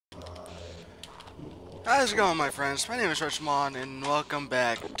How's it going, my friends? My name is Richmond, and welcome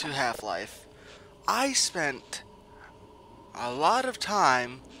back to Half-Life. I spent a lot of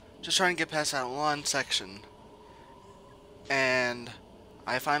time just trying to get past that one section, and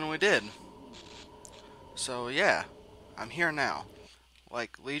I finally did. So yeah, I'm here now.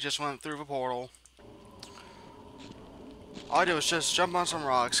 Like, Lee just went through the portal. All I did was just jump on some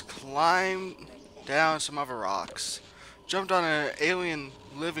rocks, climb down some other rocks, jumped on an alien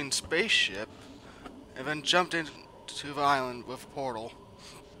living spaceship, and then jumped into the island with a portal.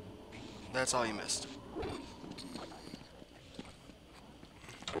 That's all you missed.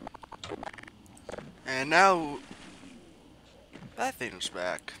 And now that thing's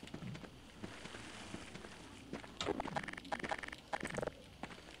back.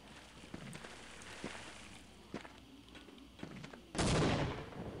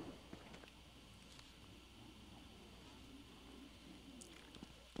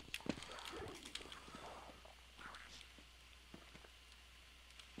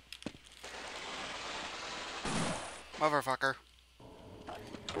 Motherfucker.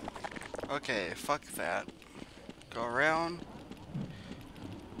 Okay, fuck that. Go around.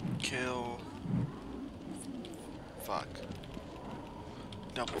 Kill. Fuck.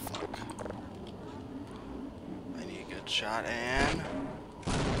 Double fuck. I need a good shot and...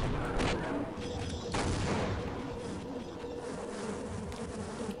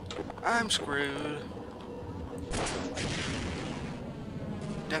 I'm screwed.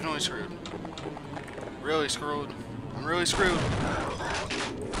 Definitely screwed. Really screwed. I'm really screwed.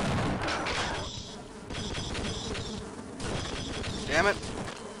 Damn it.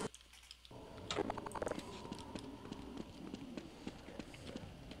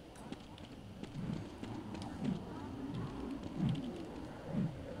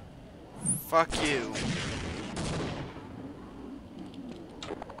 Fuck you.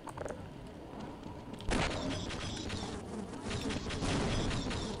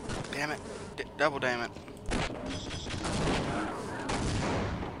 Damn it. Double damn it.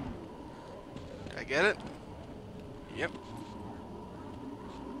 Did I get it? Yep.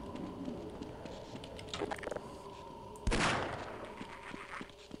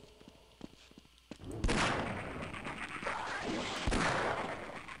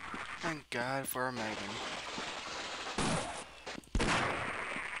 Thank God for a Megan.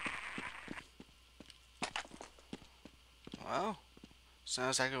 Well, it's not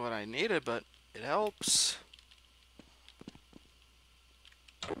exactly what I needed, but it helps.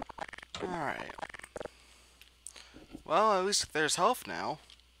 Alright. Well, at least there's health now.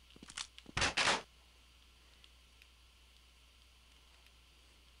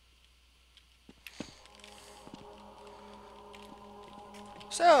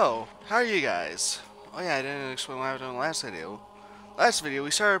 So, how are you guys? Oh yeah, I didn't explain what I was doing in the last video. Last video,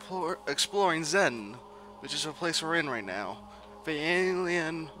 we started exploring Zen, which is the place we're in right now. The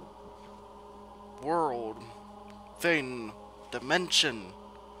alien world, thing, dimension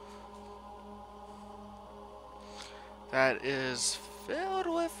that is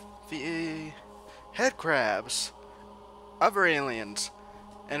filled with the head crabs, other aliens,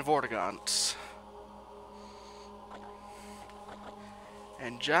 and vortigons.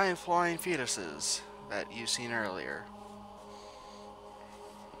 And giant flying fetuses that you've seen earlier.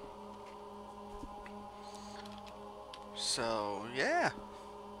 So, yeah.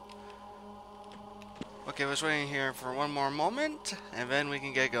 Okay, I was waiting here for one more moment, and then we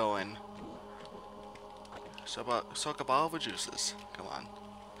can get going. So, soak up all the juices. Come on.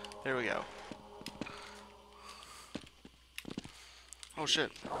 There we go. Oh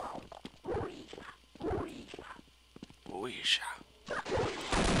shit. Weesha.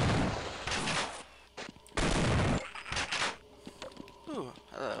 Ooh,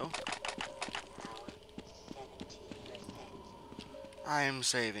 hello. I am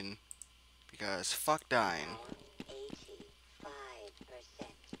saving. Because fuck dying.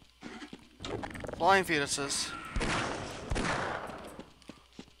 Flying fetuses.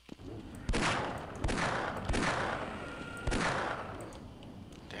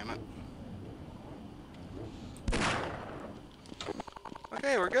 Damn it.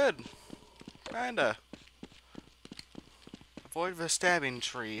 Okay, we're good. Kinda. Avoid the stabbing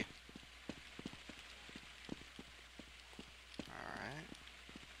tree. Alright.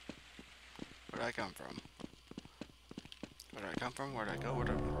 Where'd I come from? Where'd I come from? Where'd I go?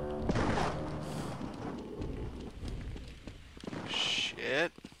 Where'd I...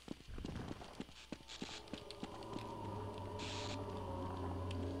 Shit.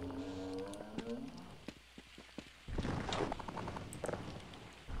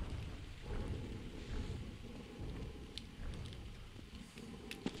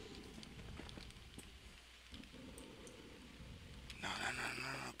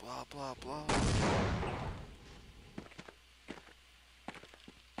 blah, blah.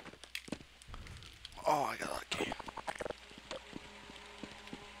 Oh, I got lucky.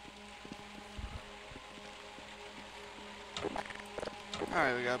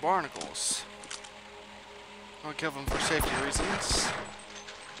 Alright, we got barnacles. I'll kill them for safety reasons.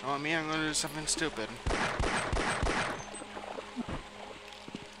 Oh, me, I'm gonna do something stupid.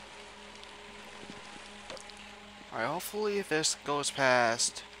 Alright, hopefully this goes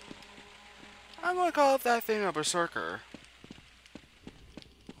past. I'm gonna call that thing a berserker.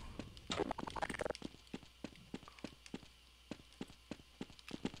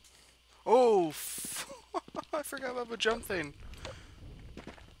 Oh, I forgot about the jump thing.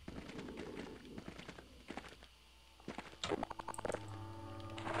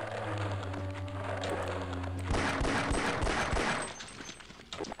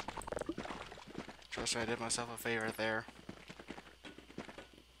 Trust me, I did myself a favor there.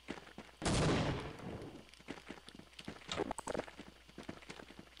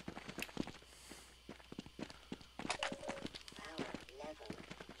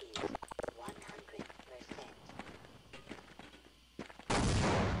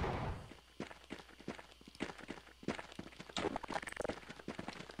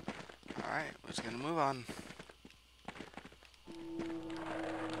 Alright, we're just gonna move on.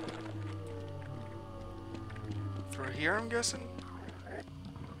 Through here, I'm guessing?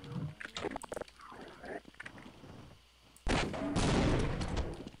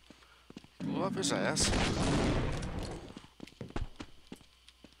 Blew up his ass.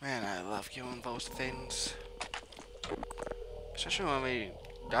 Man, I love killing those things. Especially when we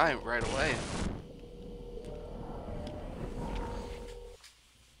die right away.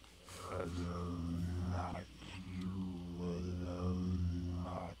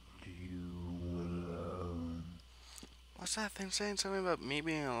 What's that thing saying? Something about me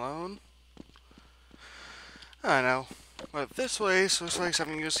being alone? I don't know. But this place looks like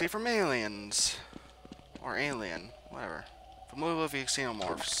something you'll see from Aliens. Or Alien. Whatever. From movie of the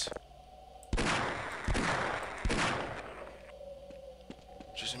Xenomorphs.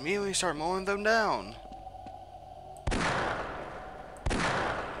 Just immediately start mowing them down.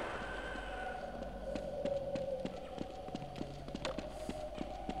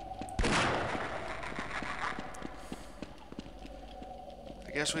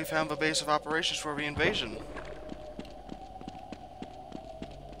 I guess we found the base of operations for the invasion.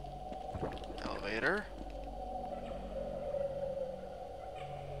 Elevator.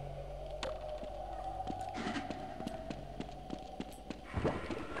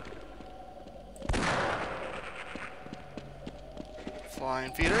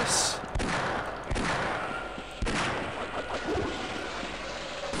 Flying fetus.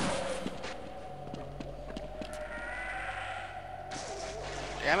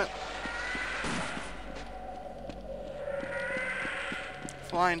 Damn it.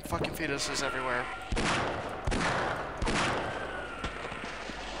 Flying fucking fetuses everywhere.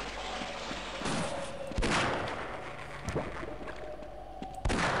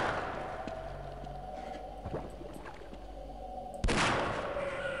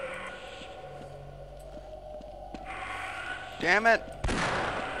 Damn it!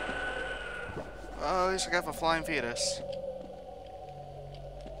 Oh, at least I got the flying fetus.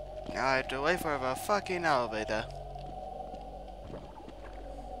 Now I have to wait for the fucking elevator.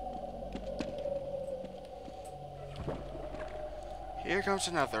 Here comes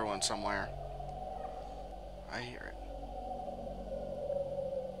another one somewhere. I hear it.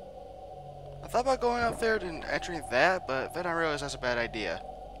 I thought about going up there and entering that, but then I realized that's a bad idea.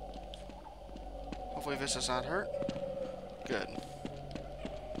 Hopefully this does not hurt. Good.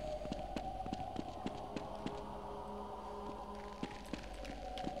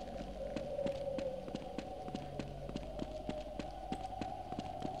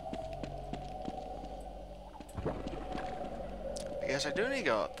 I guess I do need to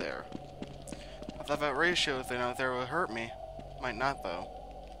go up there. I thought that ratio thing out there would hurt me. Might not, though.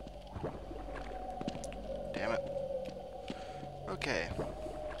 Damn it. Okay.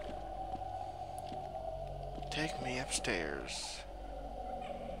 Take me upstairs.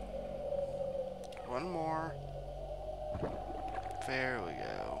 One more. There we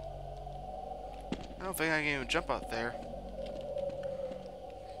go. I don't think I can even jump out there.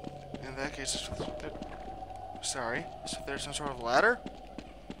 In that case, sorry. Is there some sort of ladder?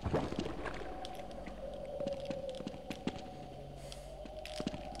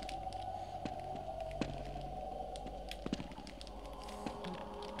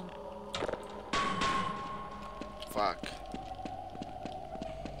 Fuck.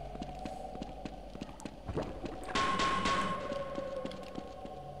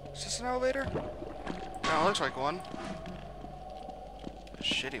 Is this an elevator? No, it looks like one. A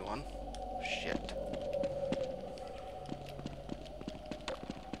shitty one. Shit.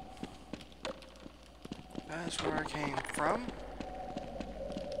 That's where I came from.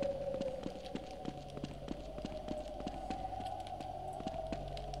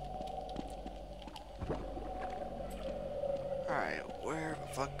 Alright, where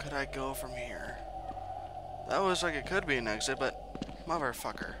the fuck could I go from here? That was like it could be an exit, but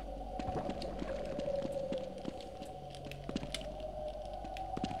motherfucker.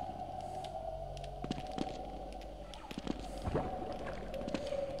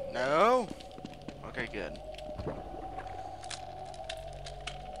 No? Okay, good.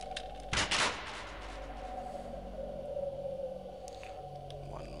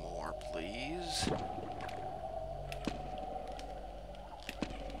 One more, please.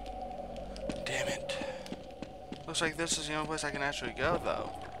 Damn it. Looks like this is the only place I can actually go,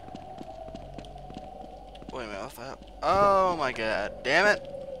 though. Wait a minute, what's that? Oh my god, damn it!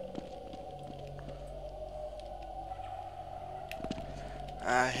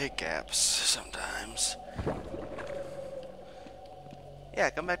 I hit gaps sometimes. Yeah,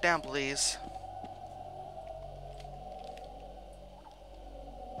 come back down, please.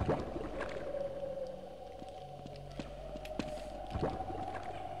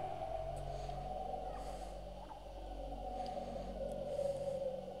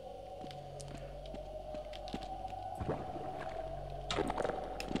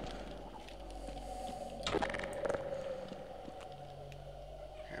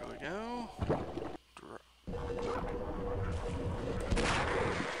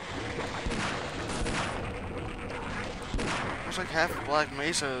 Looks like half of Black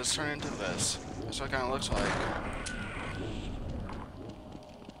Mesa is turned into this. That's what it kind of looks like.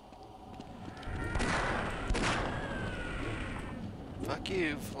 Fuck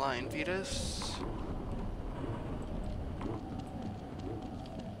you, flying fetus.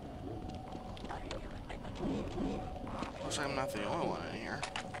 Looks like I'm not the only one in here.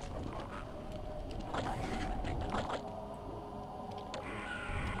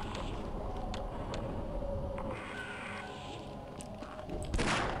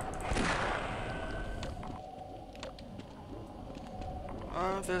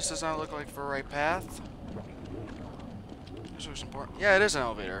 This does not look like the right path. This looks important. Yeah, it is an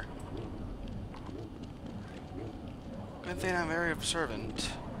elevator. Good thing I'm very observant.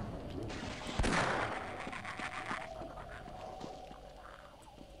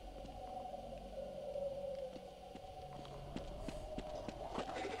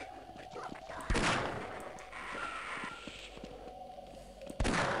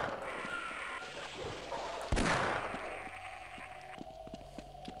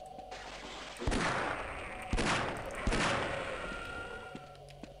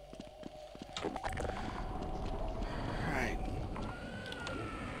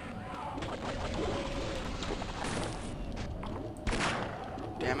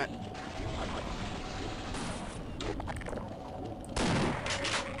 Damn it.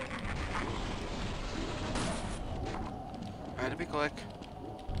 I had to be quick.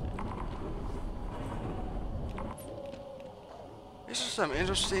 These are some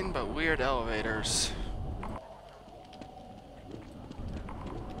interesting but weird elevators.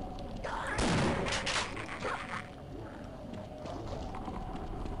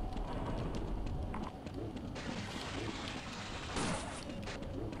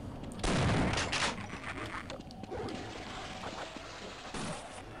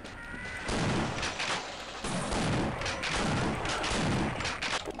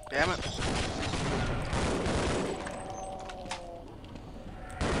 Damn it.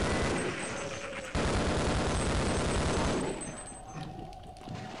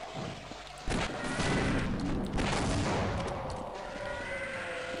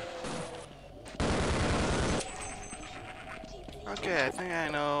 Okay, I think I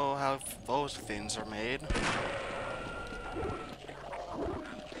know how those things are made.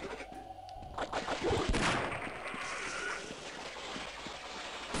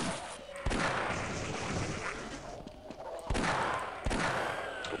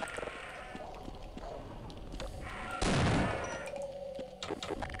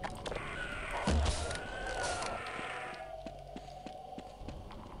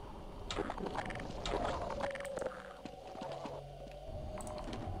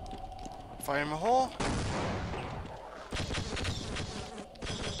 Fire in a hole.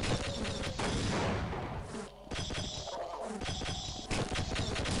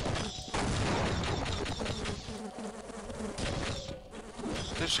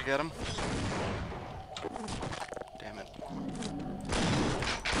 This should get him. Damn it.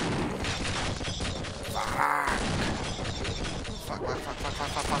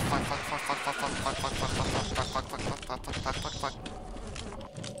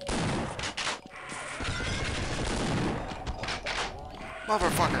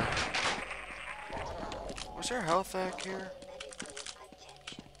 Motherfucker. Was there health back here?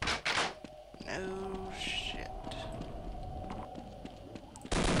 No shit.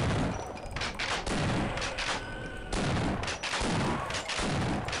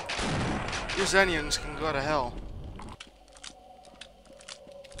 These onions can go to hell.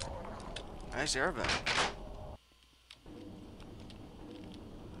 Nice air vent.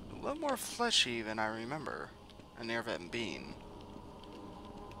 A little more fleshy than I remember an air vent being.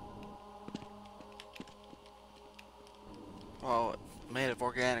 Well, made of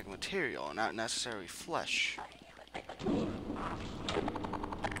organic material, not necessarily flesh.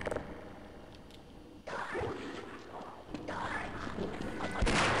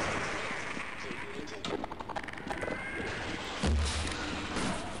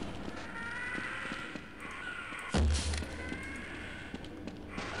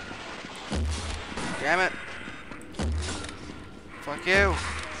 Damn it. Fuck you.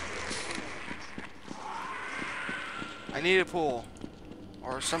 I need a pool.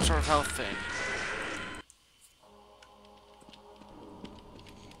 Or some sort of health thing.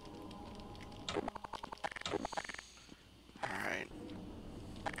 Alright.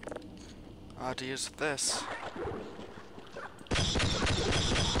 I'll have to use this.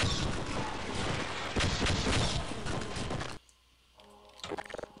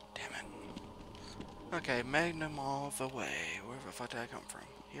 Okay, Magnum all the way. Where the fuck did I come from?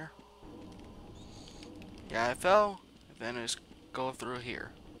 Here? Yeah, I fell. Then I just go through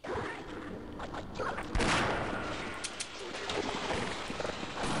here.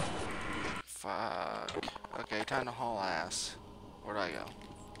 Fuck. Okay, time to haul ass. Where do I go?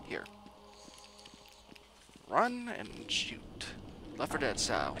 Here. Run and shoot. Left 4 Dead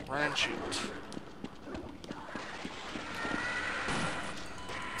style. Run and shoot.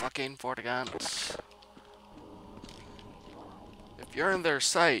 Fucking Fortigans. If you're in their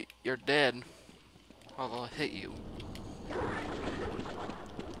sight, you're dead. Or they'll hit you. Damn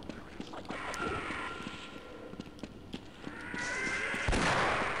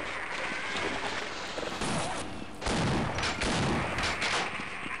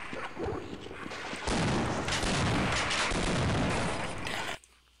it.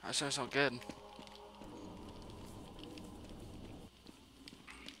 That sounds so good.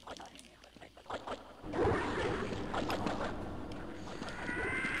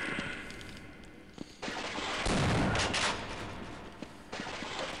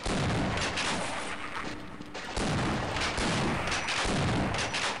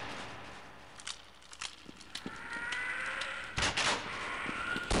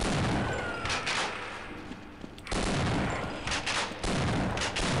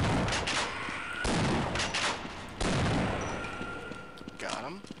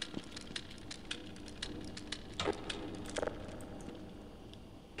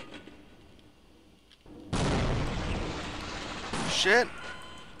 Shit!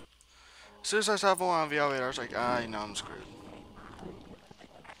 As soon as I saw one on the elevator, I was like, I know I'm screwed.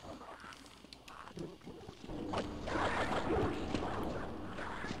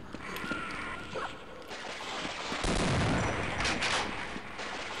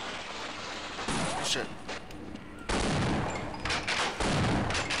 Oh shit.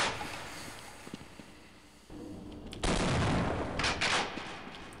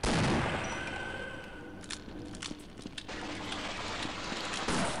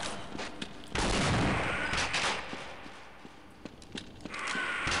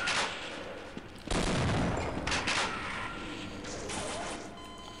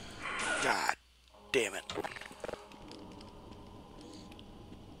 God damn it.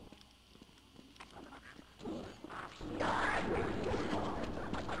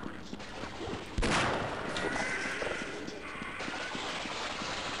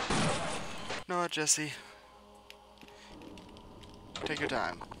 You know what, Jesse? Take your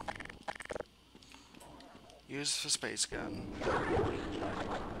time. Use the space gun.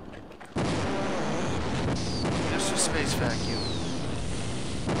 Use the space vacuum.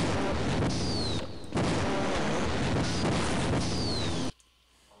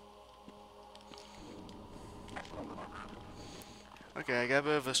 Okay, I got a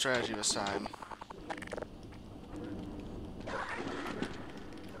bit of a strategy this time.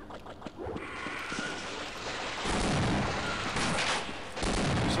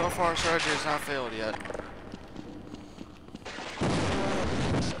 So far, strategy has not failed yet.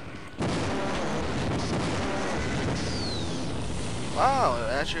 Wow, it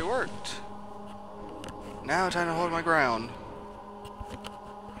actually worked. Now time to hold my ground.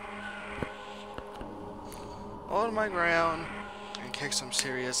 Hold my ground and kick some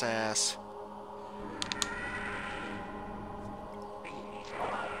serious ass.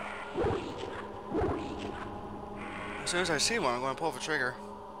 As soon as I see one, I'm going to pull the trigger.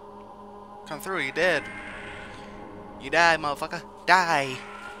 Come through, you dead. You die, motherfucker. Die.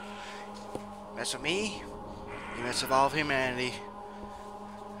 Mess with me, you mess with all of humanity.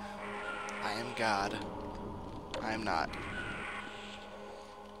 I am God. I am not.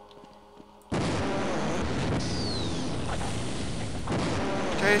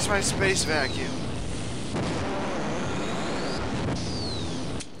 Taste my space vacuum.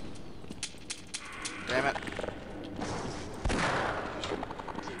 Damn it.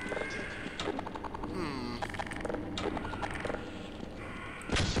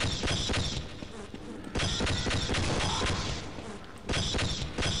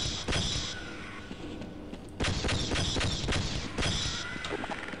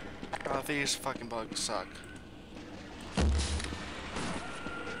 Oh, these fucking bugs suck.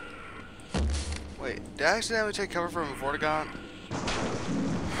 Wait, did I accidentally take cover from a Vortigaunt?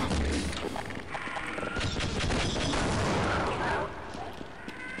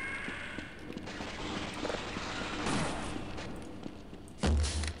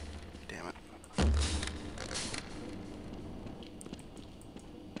 Damn it.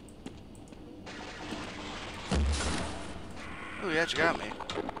 Oh, you actually got me.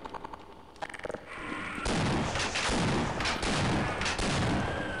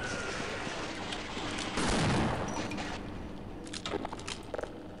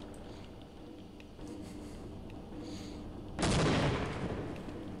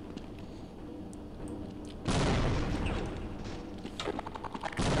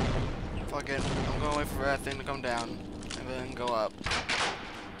 Fuck it, I'm gonna wait for that thing to come down, and then go up.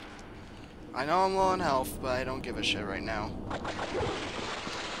 I know I'm low on health, but I don't give a shit right now.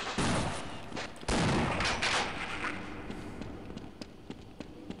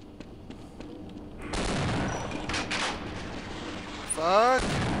 Fuck!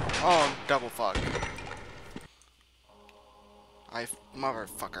 Oh, double fuck.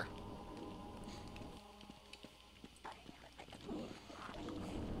 Motherfucker.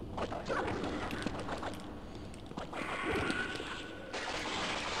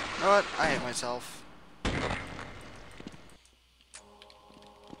 You know what? I hate myself.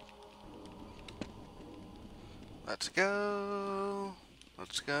 Let's go.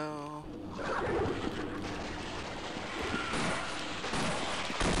 Let's go.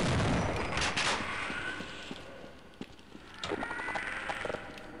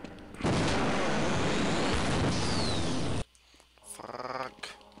 Fuck.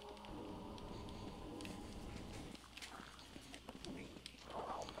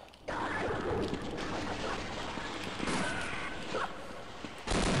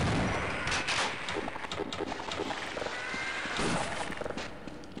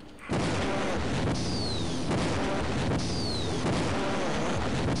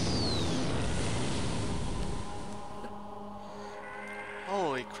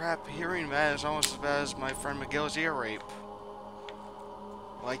 Holy crap, hearing that is almost as bad as my friend Miguel's ear rape.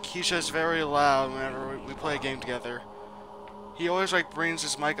 Like, he's just very loud whenever we play a game together. He always, like, brings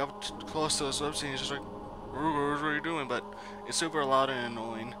his mic up close to his lips and he's just like, what are you doing? But it's super loud and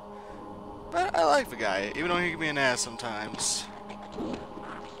annoying. But I like the guy, even though he can be an ass sometimes.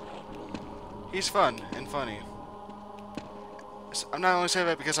 He's fun and funny. I'm not only saying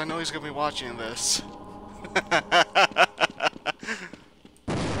that because I know he's going to be watching this.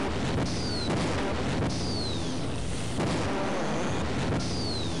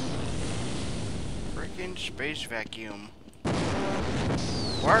 Freaking space vacuum.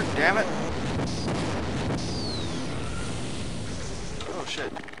 Work, damn it. Oh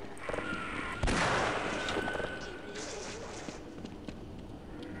shit.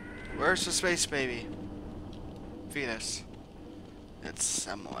 Where's the space baby? Venus. It's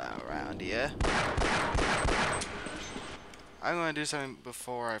somewhere around here. I'm gonna do something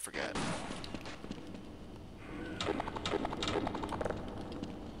before I forget.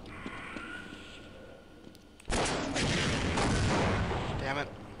 Damn it.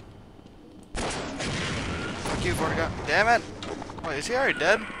 Fuck you, Vortigaunt. Damn it! Wait, is he already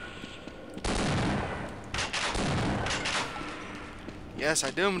dead? Yes,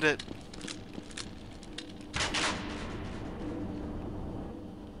 I doomed it.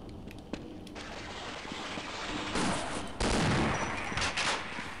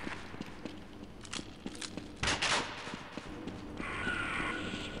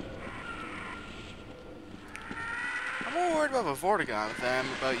 I'm more worried about the Vortigaunt than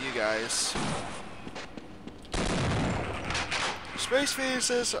about you guys. Space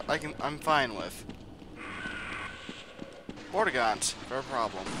fetuses, I'm fine with. Vortigons, they're a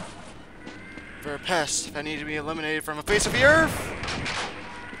problem. They're a pest that need to be eliminated from the face of the earth!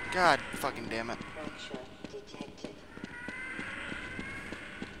 God fucking damn it.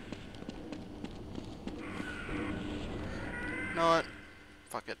 You know what?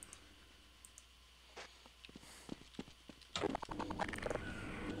 Fuck it.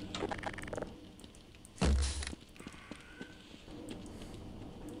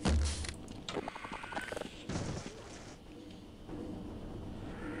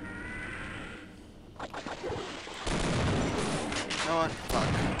 You know what? Fuck.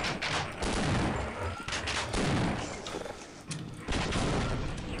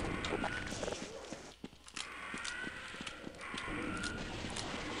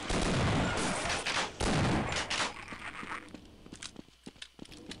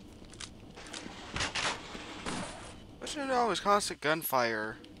 What's it always constant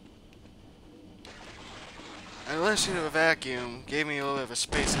gunfire? And listening to a vacuum gave me a little bit of a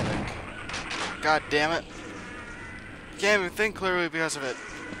space headache. God damn it. Can't even think clearly because of it.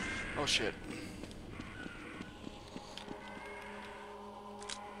 Oh shit.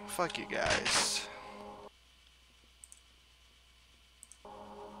 Fuck you guys.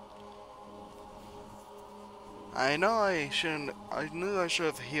 I know I shouldn't. I knew I should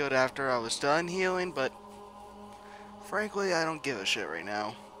have healed after I was done healing, but frankly, I don't give a shit right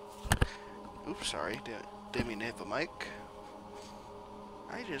now. Oops, sorry. Didn't mean to hit the mic.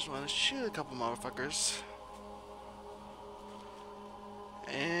 I just want to shoot a couple motherfuckers.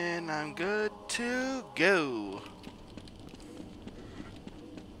 And I'm good to go.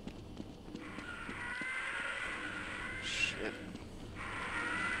 Shit.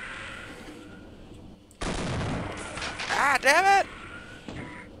 Ah, damn it!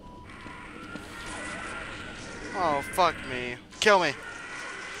 Oh, fuck me. Kill me.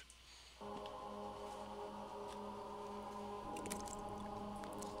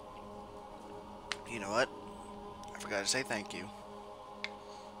 You know what? I forgot to say thank you.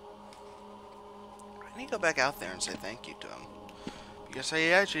 I need to go back out there and say thank you to him. Because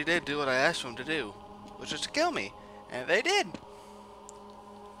he actually did do what I asked him to do, which was to kill me. And they did.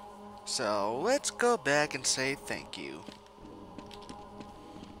 So, let's go back and say thank you.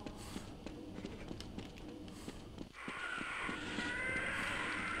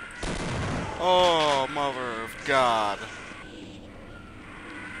 Oh, mother of God.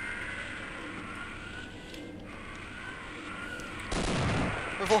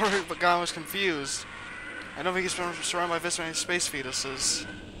 Before the guy was confused. I don't think he's been surrounded by this many space fetuses.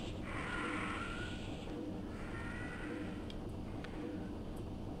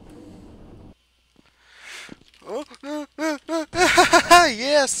 Oh,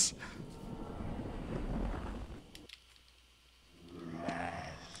 yes!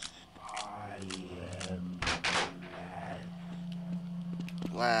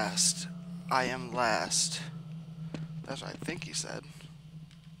 Last. I am last. That's what I think he said.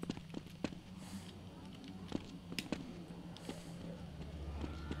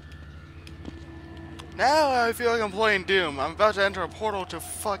 Now I feel like I'm playing Doom. I'm about to enter a portal to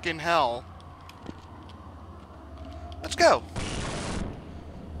fucking hell. Let's go.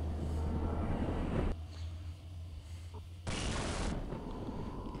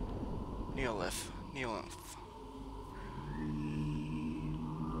 Neolith. Neolith.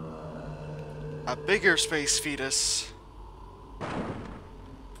 A bigger space fetus.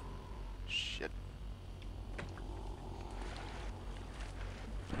 Shit.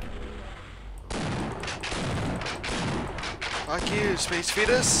 Fuck you, space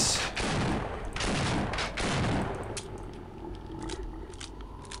fetus.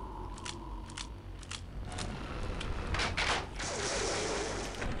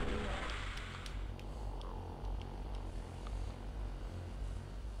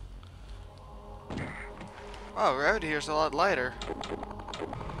 Oh, gravity here's a lot lighter.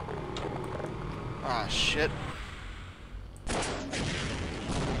 Ah, shit.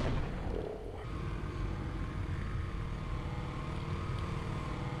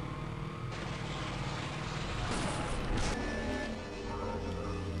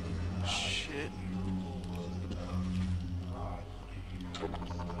 Shit.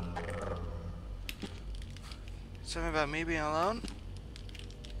 Something about me being alone?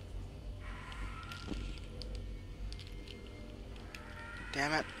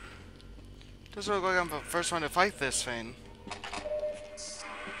 Damn it. Doesn't look like I'm the first one to fight this thing.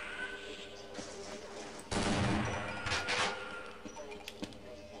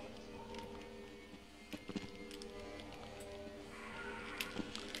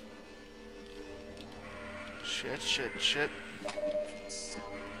 Shit, shit, shit.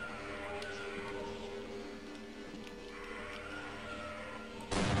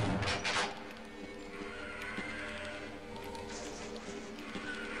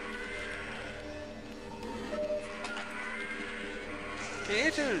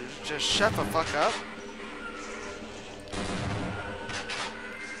 Just shut the fuck up.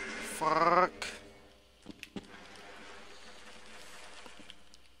 Fuck.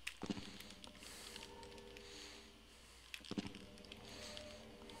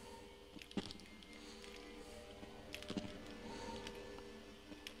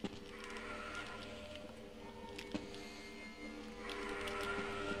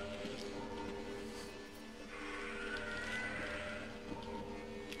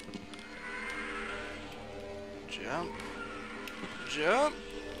 Jump. Jump.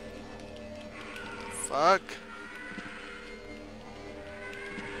 Fuck.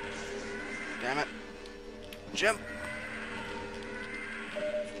 Damn it. Jump.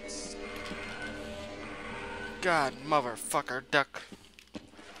 God, motherfucker, duck.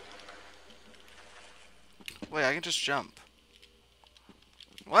 Wait, I can just jump.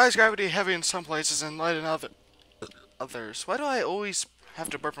 Why is gravity heavy in some places and light in others? Why do I always have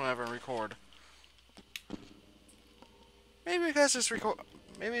to burp whenever I record? Maybe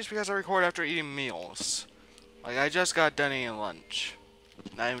it's because I record after eating meals. Like I just got done eating lunch.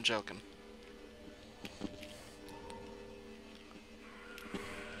 Not even joking.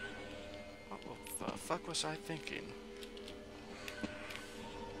 What the fuck was I thinking?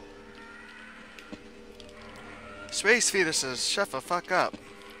 Space fetuses, shut the fuck up.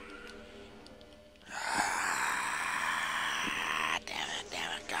 Damn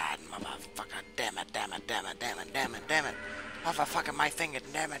it, God, motherfucker, damn it. Motherfucker, my finger,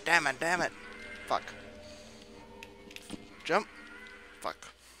 damn it. Fuck. Jump. Fuck.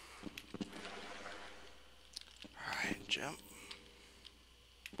 Alright, jump.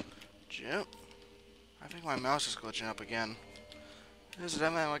 Jump. I think my mouse is glitching up again. This has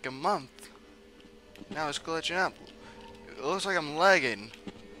been like a month. Now it's glitching up. It looks like I'm lagging.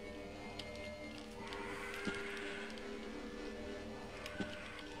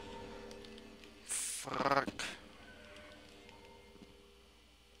 Fuck.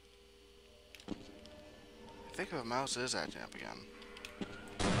 I think the mouse is acting up again.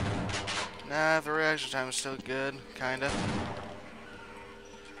 Nah, the reaction time is still good, kinda.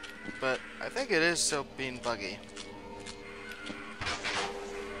 But I think it is still being buggy.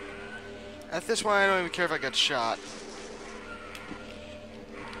 At this point, I don't even care if I get shot.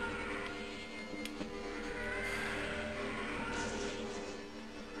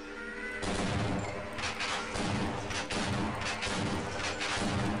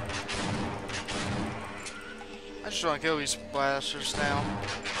 I just want to kill these blasters now.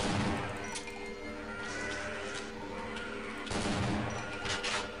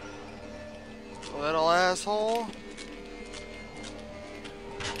 Little asshole.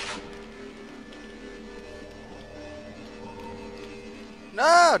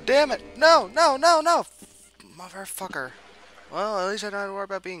 No, damn it. No. Motherfucker. Well, at least I don't have to worry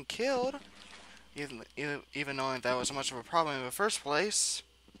about being killed. Even knowing that was so much of a problem in the first place.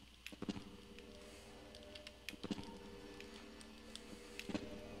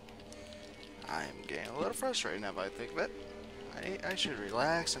 I'm getting a little frustrated now, but I think of it. I should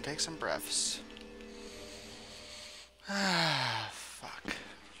relax and take some breaths. Ah, fuck.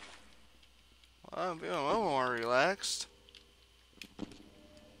 Well, I'm feeling a little more relaxed.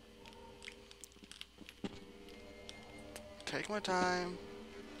 Take my time.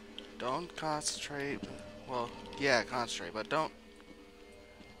 Don't concentrate. Well, yeah, concentrate, but don't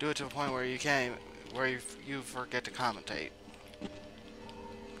do it to the point where you forget to commentate.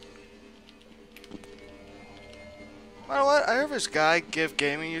 You know what? I heard this guy give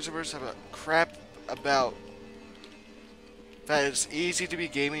gaming YouTubers a crap about that it's easy to be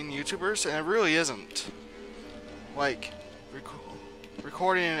gaming YouTubers, and it really isn't. Like,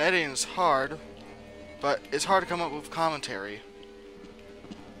 recording and editing is hard, but it's hard to come up with commentary.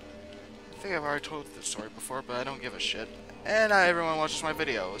 I think I've already told this story before, but I don't give a shit. And not everyone watches my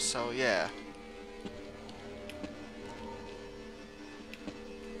videos, so yeah.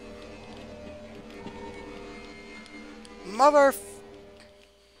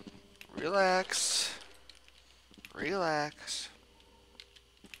 Relax. Relax.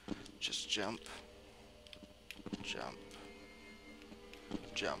 Just jump. Jump.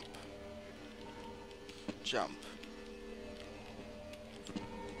 Jump. Jump.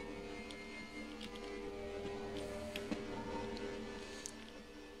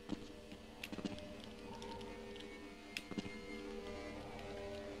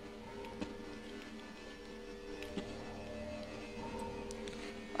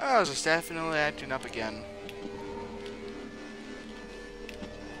 Oh, it's definitely acting up again.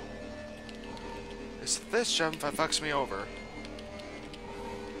 It's this jump that fucks me over.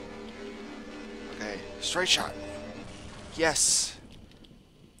 Okay, straight shot. Yes.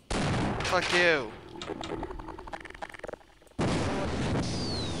 Fuck you.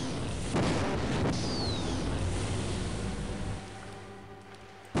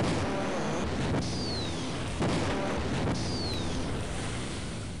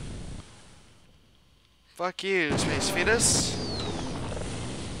 Fuck you, Space Fetus.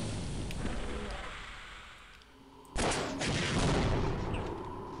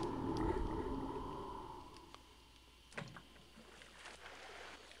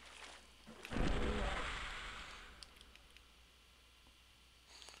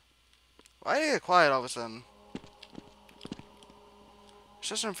 Why did you get quiet all of a sudden?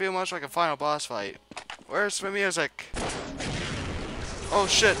 This doesn't feel much like a final boss fight. Where's the music? Oh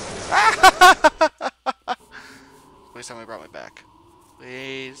shit! Please tell me it brought me back.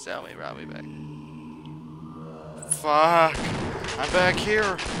 Please tell me it brought me back. Fuck! I'm back here!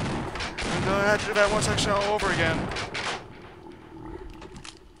 I'm gonna have to do that one section all over again.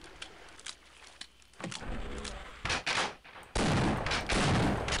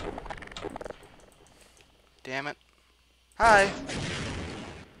 Damn it. Hi!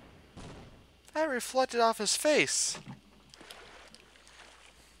 I reflected off his face.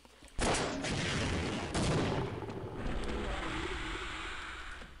 Fuck.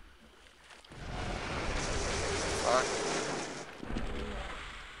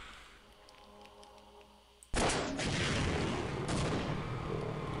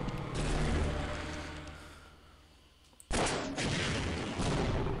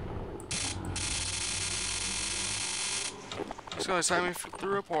 It's gonna send me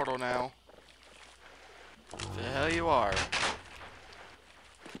through a portal now. The hell you are.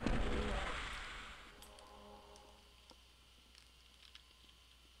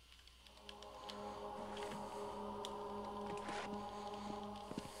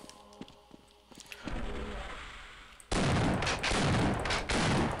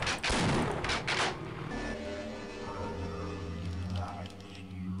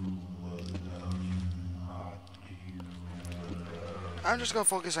 I'm just gonna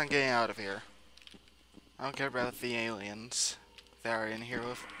focus on getting out of here. I don't care about the aliens that are in here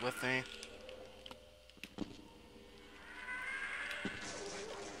with me.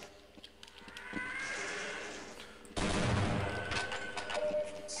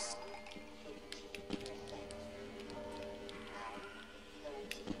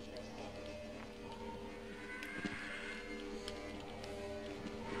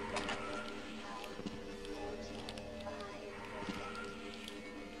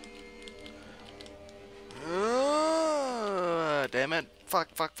 Damn it. Fuck.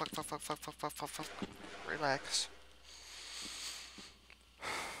 Relax.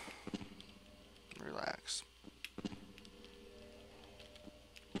 Relax.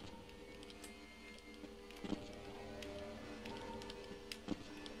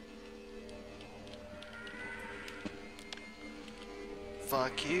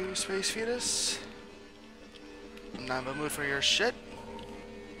 Fuck you, Space Fetus. I'm not in the mood for your shit.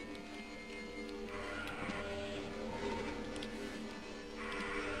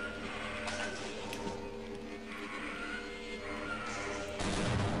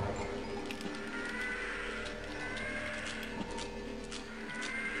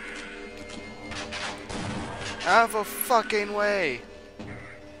 Out of a fucking way,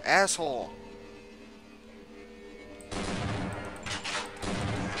 asshole.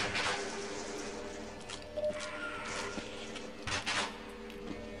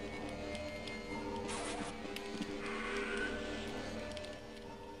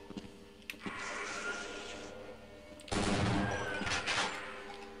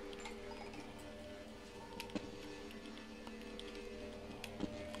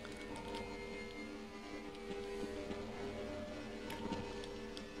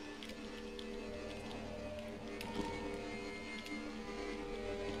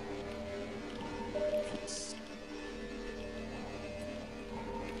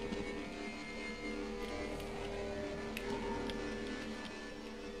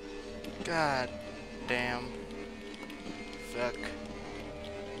 God damn. Fuck.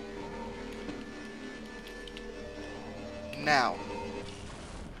 Now.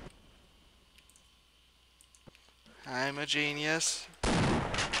 I'm a genius.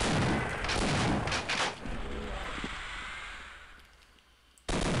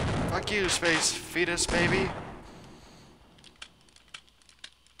 Fuck you, Space Fetus, baby.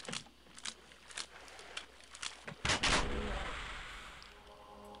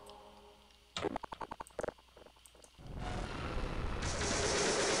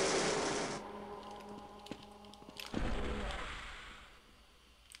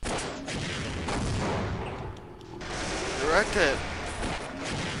 Direct it.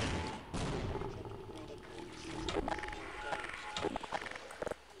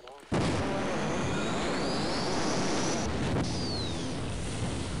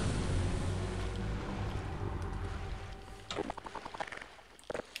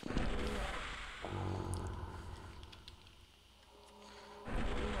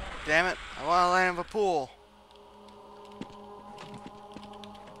 Damn it, I want to land in a pool.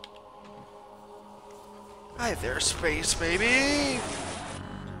 Hi there, space baby!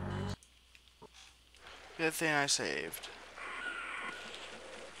 Good thing I saved.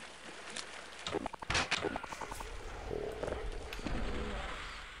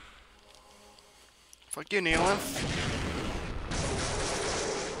 Fuck you, Neolymph.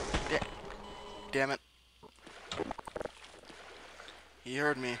 Damn it. He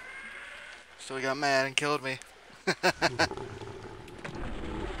heard me. So he got mad and killed me.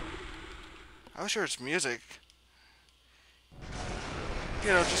 I wish there was music. You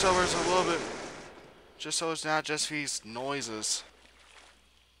know, just so there's a little bit. Just so it's not just these noises.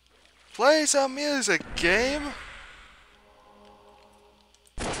 Play some music, game!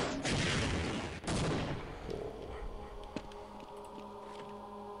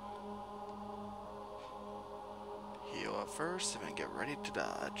 Heal up first and then get ready to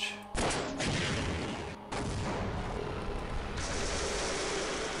dodge.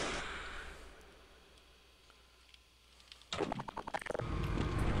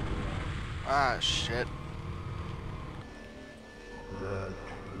 Ah, shit.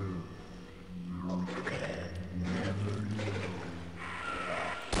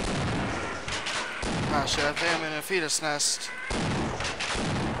 Ah, shit, I think I'm in a fetus nest.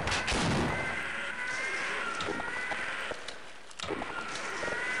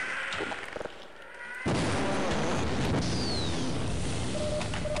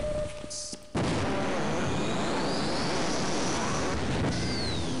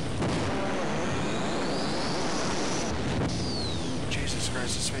 Jesus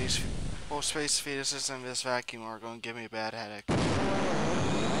Christ, space fetuses in this vacuum are going to give me a bad headache.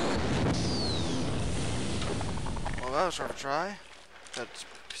 Well, that was worth a try. That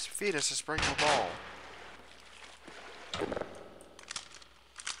fetus is breaking the ball.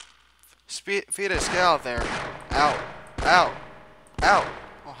 Fetus, get out of there. Out. Out. Out.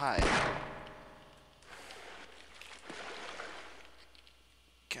 Oh, hi.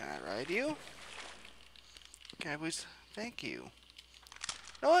 Can I ride you? Can I please? Thank you.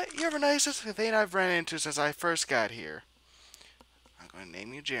 You know what? You're the nicest thing I've ran into since I first got here. I'm going to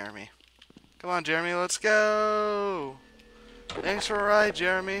name you Jeremy. Come on, Jeremy, let's go! Thanks for a ride,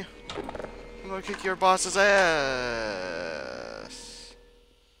 Jeremy. I'm going to kick your boss's ass.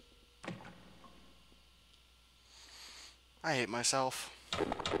 I hate myself. Oh,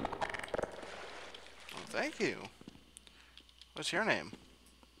 thank you. What's your name?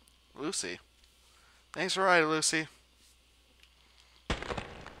 Lucy. Thanks for a ride, Lucy.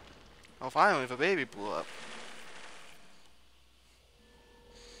 Oh, finally, the baby blew up.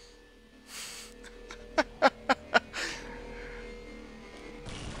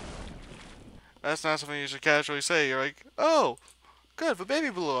 That's not something you should casually say. You're like, oh, good, the baby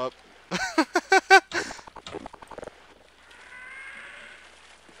blew up.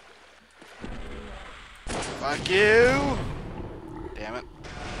 Fuck you! Damn it.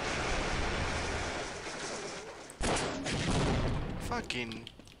 Fucking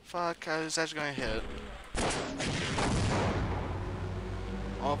fuck, I was actually gonna hit.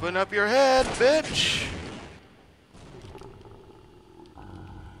 Open up your head, bitch!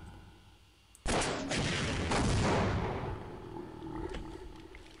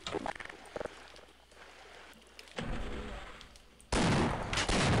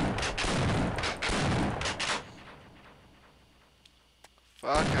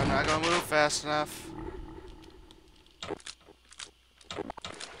 Fuck, I'm not gonna move fast enough.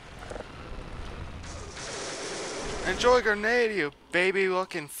 Enjoy grenade, you baby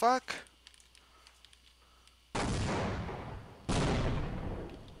looking fuck.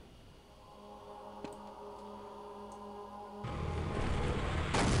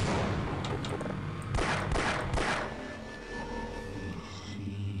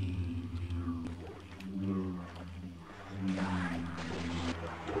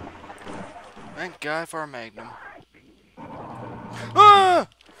 Thank God for a magnum. Ah!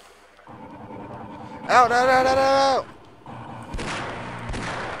 Out, out, out, out, out!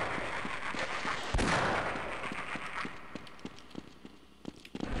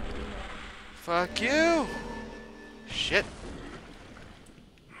 Fuck you! Shit.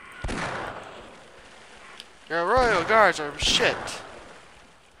 Your royal guards are shit.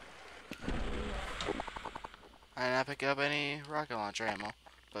 I did not pick up any rocket launcher ammo,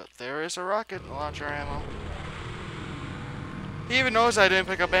 but there is a rocket launcher ammo. He even knows I didn't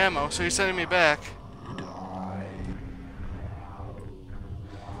pick up ammo, so he's sending me back.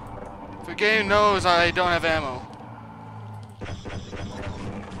 The game knows I don't have ammo.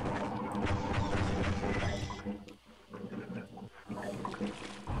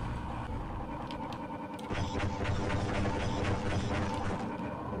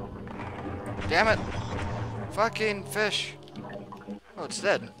 Damn it! Fucking fish! Oh, it's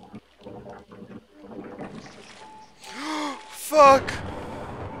dead. Fuck!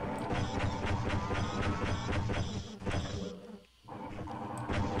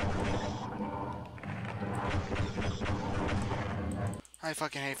 I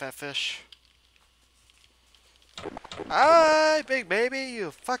fucking hate that fish. Hi, big baby,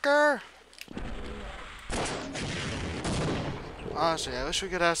 you fucker! Honestly, I wish we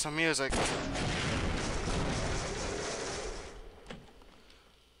could have some music.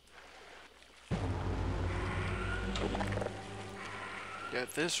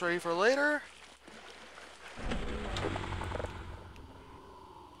 Get this ready for later.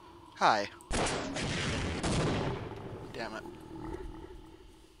 Hi. Damn it.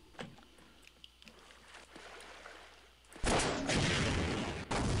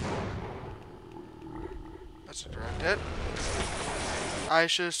 That's a direct hit. I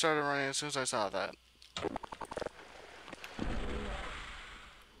should have started running as soon as I saw that.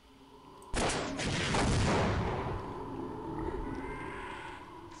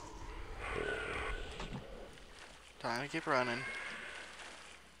 Time to keep running.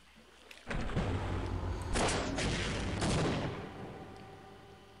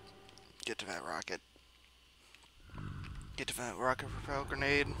 Get to that rocket. Get to that rocket propel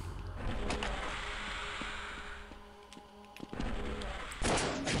grenade.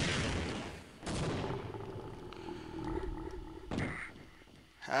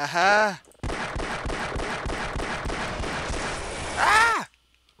 Haha! Ah!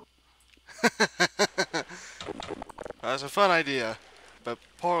 That was a fun idea, but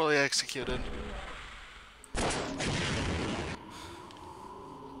poorly executed.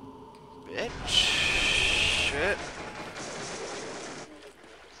 Bitch. Shit.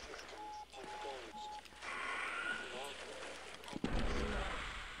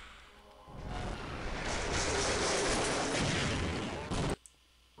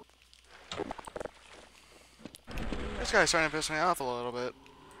 This guy's starting to piss me off a little bit.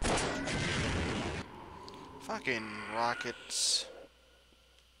 Fucking rockets.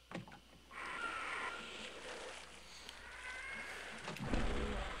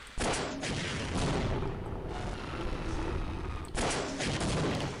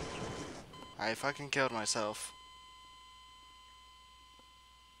 I fucking killed myself.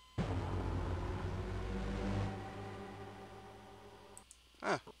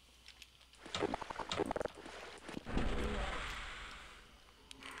 Huh.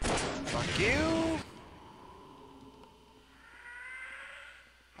 Fuck you!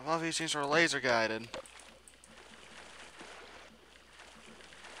 I love these things are laser guided.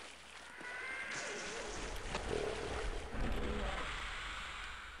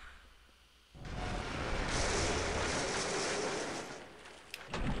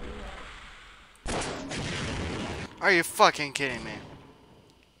 Are you fucking kidding me?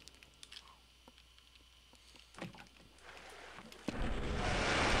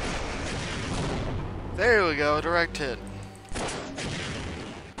 There we go, direct hit. I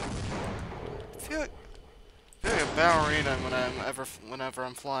feel like a ballerina whenever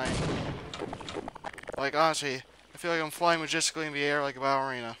I'm flying. Like honestly, I feel like I'm flying majestically in the air like a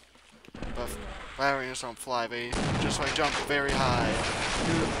ballerina. But ballerinas don't fly, they just like jump very high.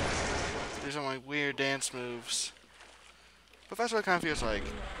 Do some like weird dance moves. But that's what it kind of feels like.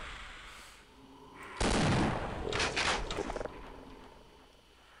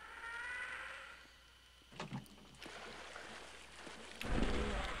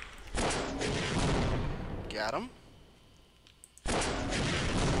 Got him.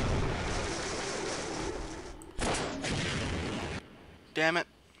 Damn it.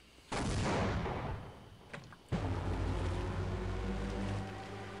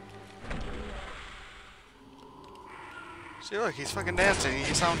 See, look, he's fucking dancing.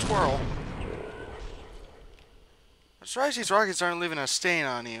 He's on twirl. I'm surprised these rockets aren't leaving a stain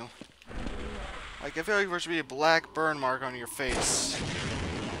on you. Like, I feel like there should be a black burn mark on your face.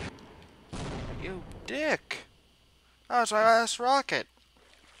 You dick. Oh, it's my last rocket.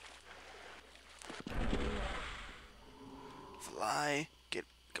 Fly. Get.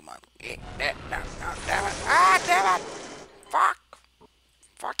 Come on. No, damn it. Ah, damn it. Fuck.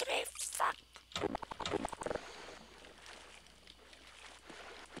 Fucking A. Fuck.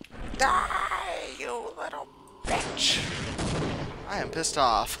 Die, you little bitch. I am pissed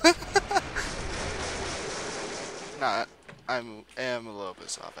off. Nah, I am a little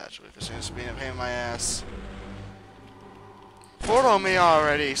pissed off actually. This seems to be a pain in my ass. Portal me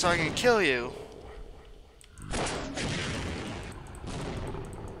already so I can kill you.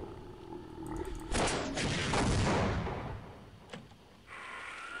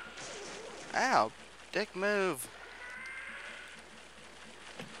 Ow! Dick move!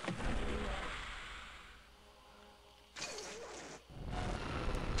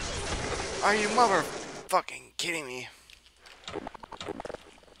 Are you motherfucking kidding me?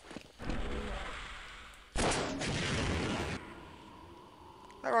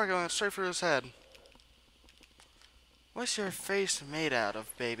 That rocket went straight through his head. What's your face made out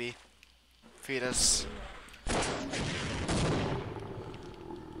of, baby? Fetus.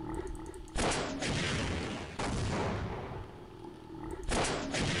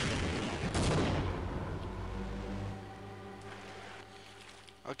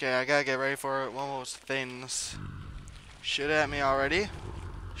 Okay, I gotta get ready for one of those things. Shoot at me already.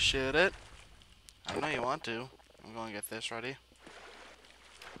 Shoot it. I know you want to. I'm gonna get this ready.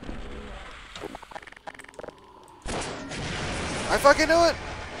 I fucking knew it!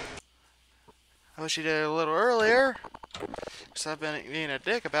 I wish you did it a little earlier. Because I've been being a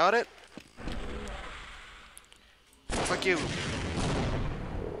dick about it. Fuck you.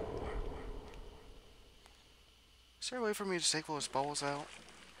 Is there a way for me to take those balls out?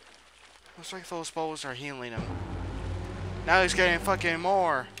 Looks like those balls are healing him. Now he's getting fucking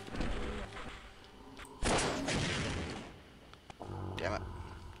more. Damn it.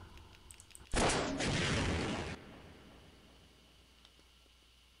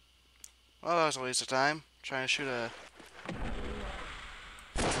 Well, that was a waste of time. Trying to shoot a...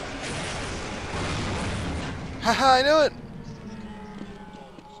 Haha, I knew it!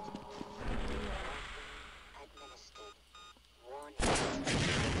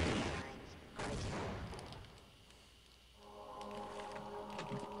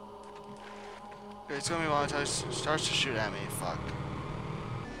 Okay, it's gonna be a while until he starts to shoot at me. Fuck.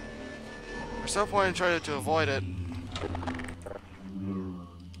 There's no point in trying to avoid it.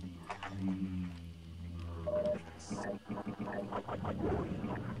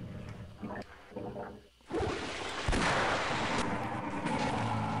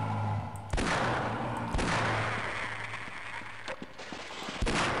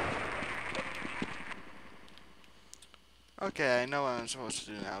 Okay, I know what I'm supposed to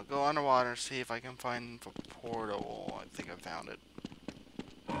do now. Go underwater and see if I can find the portal. I think I found it.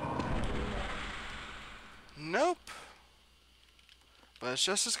 Nope. But it's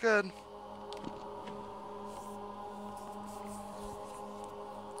just as good.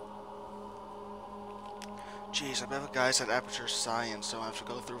 Jeez, I bet the guys at Aperture Science don't have to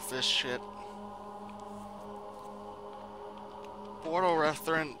go through this shit. Portal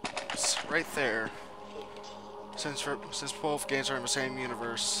reference right there. Since both games are in the same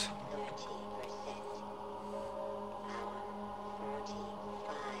universe.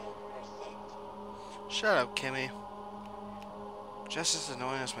 Shut up, Kimmy. Just as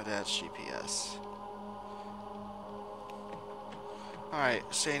annoying as my dad's GPS. Alright,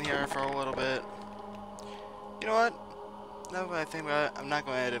 staying here for a little bit. You know what? Now that I think about it, I'm not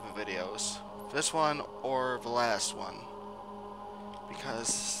going to edit the videos. This one or the last one.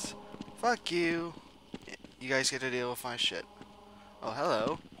 Because, fuck you. You guys get to deal with my shit. Oh,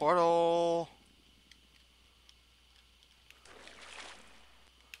 hello. Portal.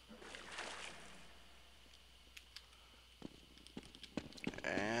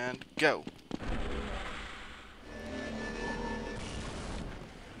 And go.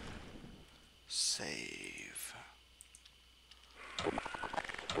 Save.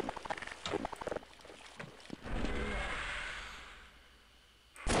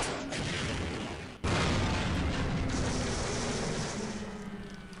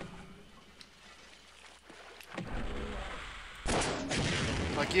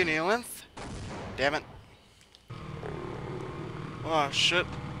 Fuck you, Neolinth. Damn it. Oh, shit.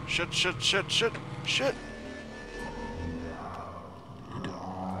 Shit, shit, shit, shit, shit.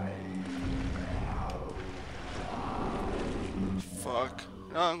 Fuck.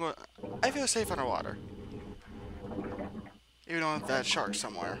 No, I'm going. I feel safe underwater. Even though that shark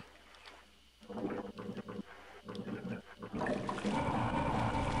somewhere.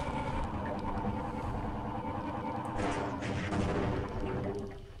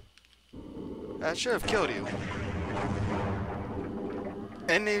 That should have killed you.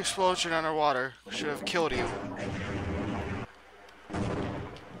 Any explosion underwater should have killed you.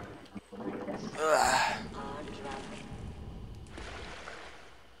 Ugh.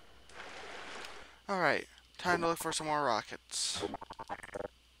 Alright, time to look for some more rockets.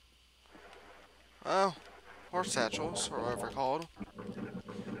 Well, or satchels, or whatever they're called.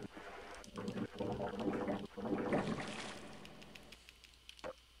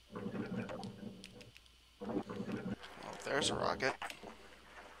 Oh, there's a rocket.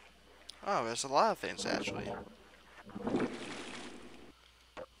 Oh, there's a lot of things, actually.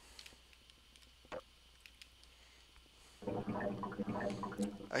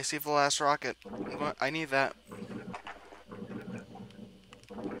 I see the last rocket. I need that.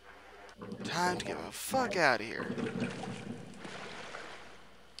 Time to get the fuck out of here.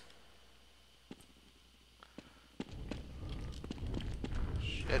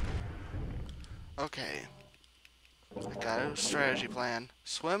 Shit. Okay. I got a strategy plan.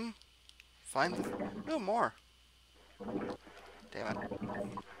 Swim. Find the... No more. Damn it.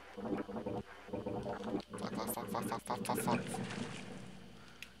 Fuck.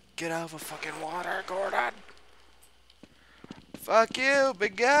 Get out of the fucking water, Gordon. Fuck you,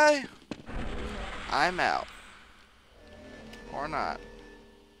 big guy. I'm out. Or not.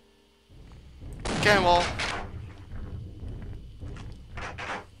 Cannonball.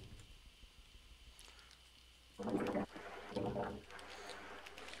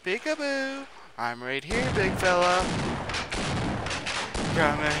 Peekaboo. I'm right here, big fella.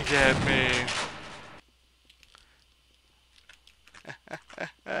 Come and get me.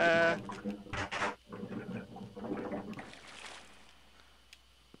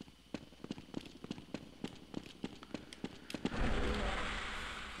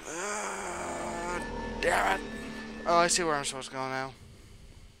 Damn it. Oh, I see where I'm supposed to go now.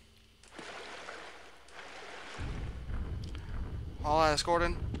 Haul ass,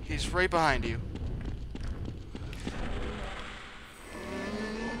 Gordon. He's right behind you.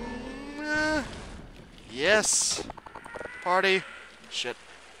 Yes. Party. Shit.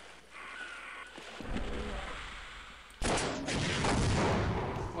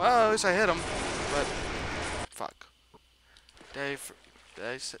 Well, at least I hit him. But fuck.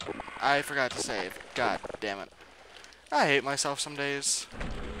 I forgot to save. God damn it. I hate myself some days.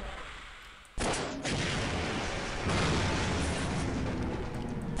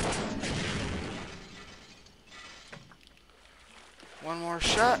 One more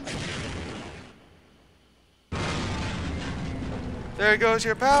shot. There goes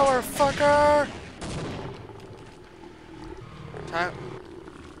your power, fucker! Time.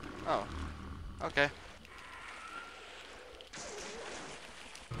 Oh. Okay.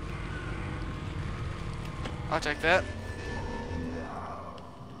 I'll take that.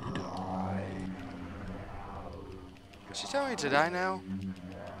 Did she tell me to die now?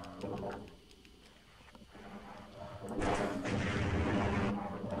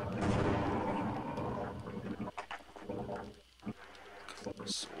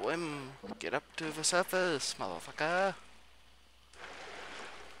 Swim. Get up to the surface, motherfucker.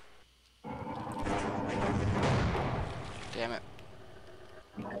 Damn it.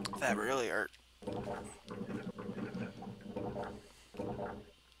 That really hurt.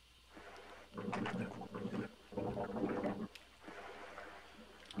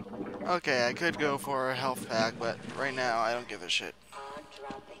 Okay, I could go for a health pack, but right now I don't give a shit.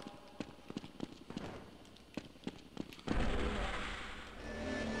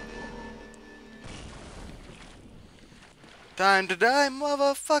 Time to die,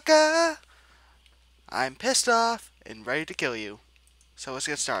 motherfucker! I'm pissed off and ready to kill you. So let's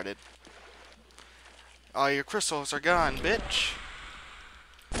get started. All your crystals are gone, bitch.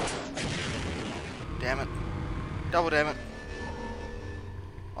 Damn it. Double damn it.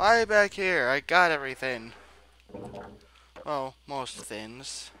 Why back here? I got everything. Well, most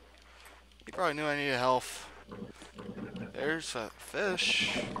things. You probably knew I needed health. There's a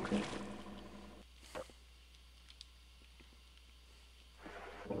fish.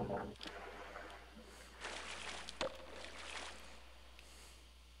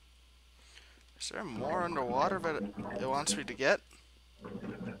 Is there more underwater that it wants me to get?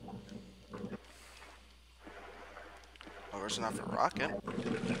 Oh, there's enough for a rocket.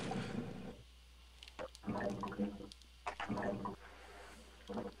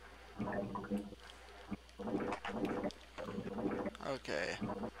 Okay.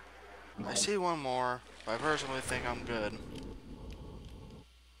 I see one more, but I personally think I'm good.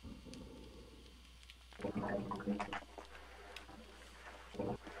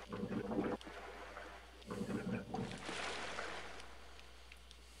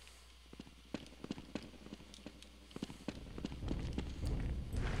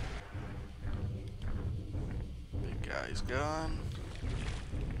 Big guy's gone.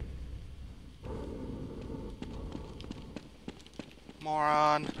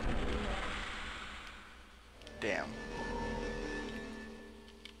 Moron. Damn.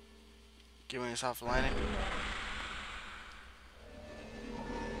 Give me a soft landing.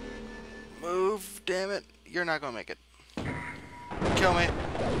 Move, damn it. You're not gonna make it. Kill me.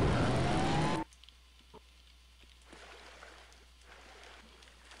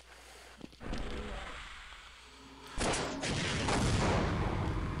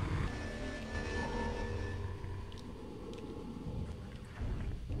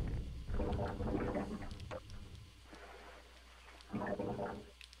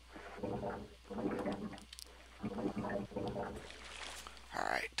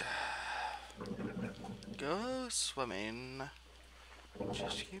 swimming.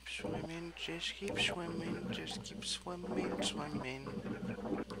 Just keep swimming, just keep swimming, just keep swimming, swimming.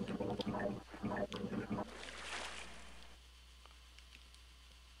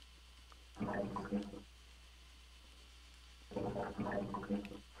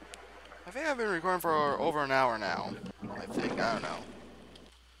 I think I've been recording for over an hour now. I don't know.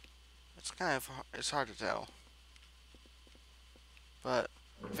 It's hard to tell. But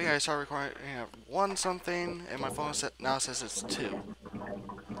I think I started recording at 1 something, and my phone now says it's 2.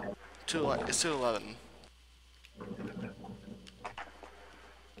 It's 2:11.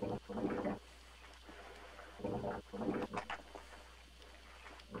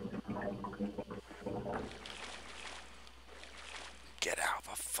 Get out of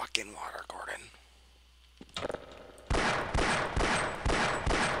the fucking water, Gordon.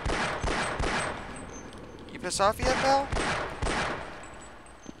 You pissed off yet, pal?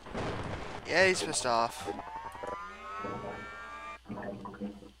 Yeah, he's pissed off.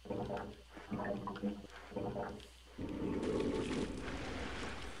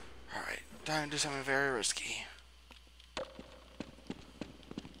 Alright, time to do something very risky.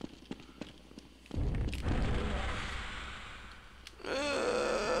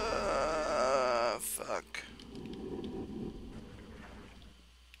 Fuck.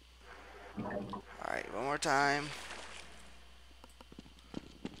 Alright, one more time.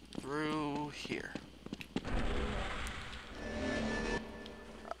 Through here.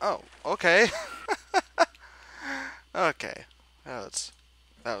 Oh, okay. Okay.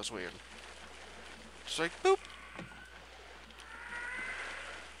 That was weird. Just like, boop.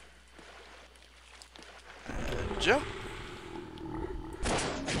 Jump.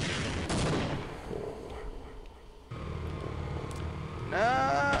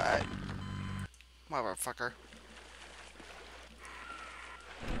 Nah. Motherfucker.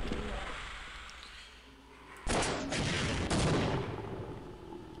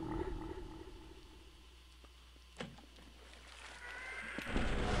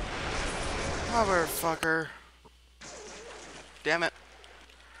 Motherfucker. Damn it.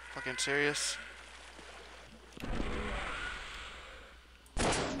 Fucking serious.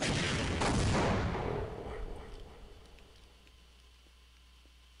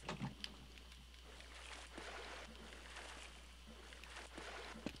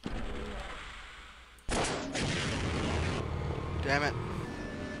 Damn it.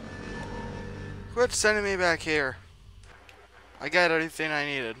 Quit sending me back here. I got everything I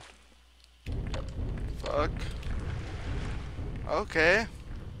needed. Fuck. Okay.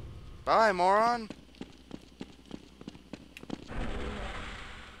 Bye, moron.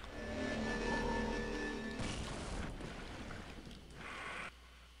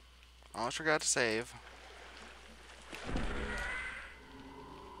 Almost forgot to save.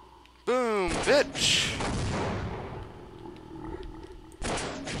 Boom, bitch!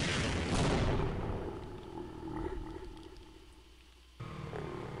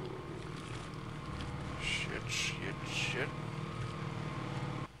 Shit.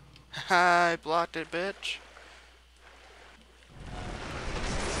 I blocked it, bitch.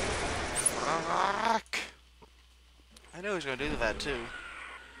 Fuck. I knew he was gonna do that too.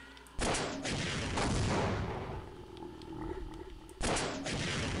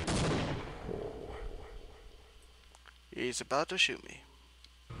 He's about to shoot me.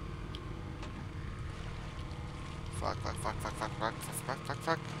 Fuck.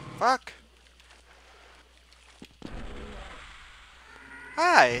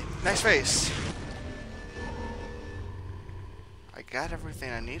 Hi! Nice face. I got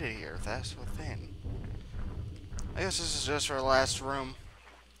everything I needed here, that's the thing. I guess this is just our last room.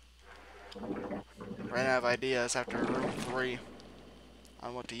 Ran out of ideas after room 3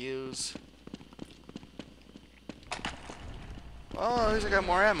 on what to use. Well, at least I got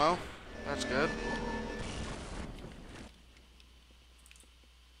more ammo. That's good.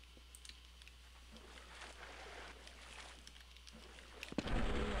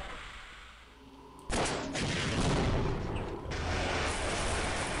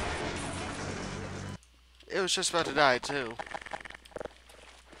 It was just about to die, too.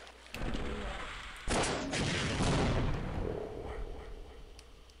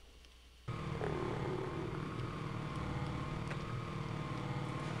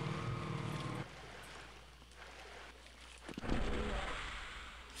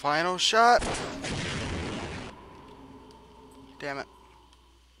 Final shot. Damn it.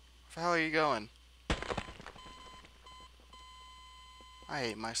 Where the hell are you going? I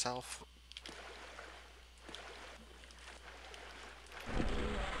hate myself.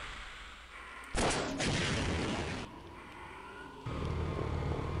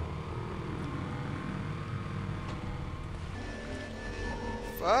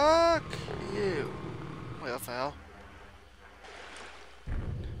 fail.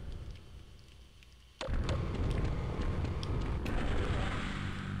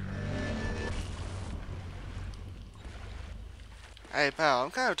 Hey pal,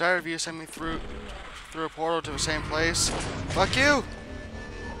 I'm kind of tired of you sending me through a portal to the same place. Fuck you!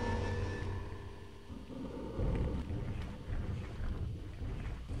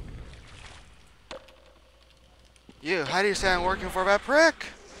 You, how do you say I'm working for that prick?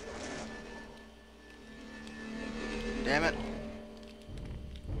 Damn it.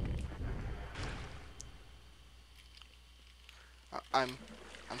 I'm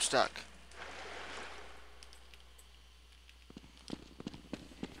stuck.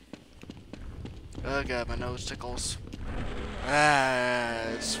 Oh god, my nose tickles. Ah,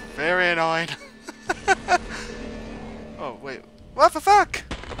 it's very annoying. Oh, wait. What the fuck?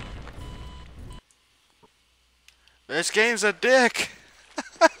 This game's a dick.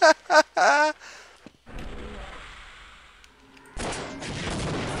 This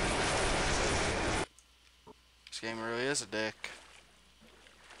game really is a dick.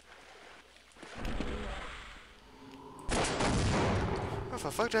 What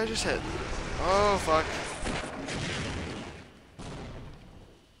the fuck did I just hit? Oh, fuck.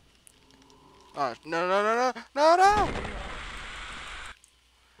 Oh, no, no, no, no, no, no!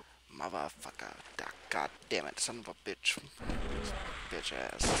 Motherfucker. God damn it, son of a bitch. Bitch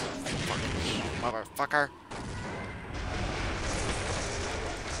ass. Fucking motherfucker.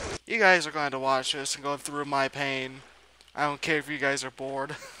 You guys are going to watch this and go through my pain. I don't care if you guys are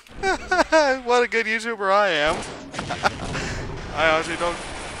bored. What a good YouTuber I am. I honestly don't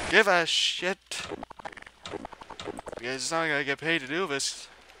give a shit. Because it's not gonna get paid to do this.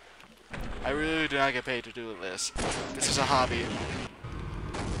 I really do not get paid to do this. This is a hobby.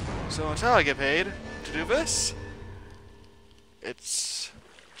 So until I get paid to do this, it's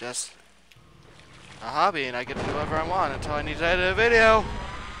just a hobby and I get to do whatever I want until I need to edit a video.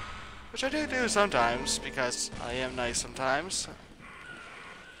 Which I do sometimes, because I am nice sometimes.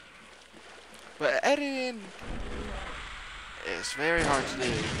 But editing is very hard to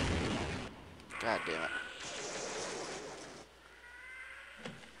do. God damn it.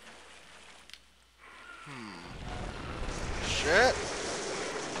 Shit.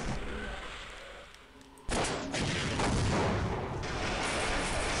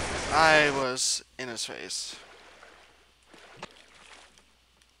 I was in his face.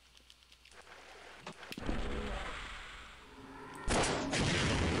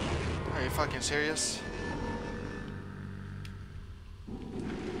 Are you fucking serious?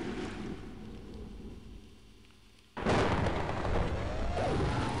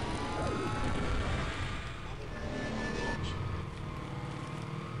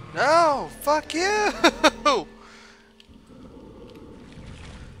 No! Fuck you!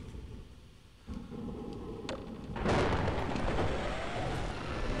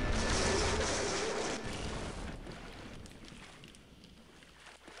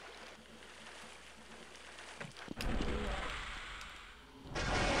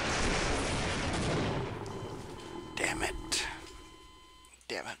 Damn it.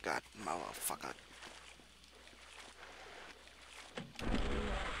 Damn it, God, motherfucker.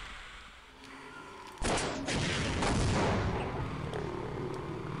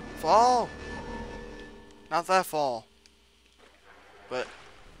 Fall! Not that fall. But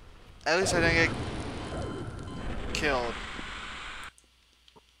at least I didn't get killed.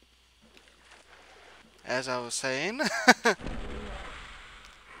 As I was saying.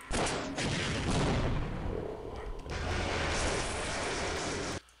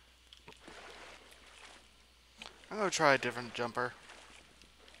 I'm gonna try a different jumper.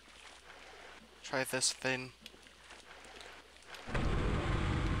 Try this thing.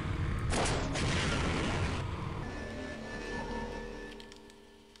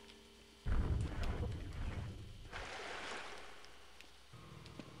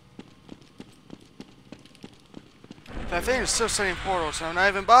 That thing is still setting portals, so I'm not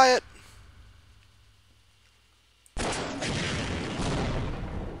even by it.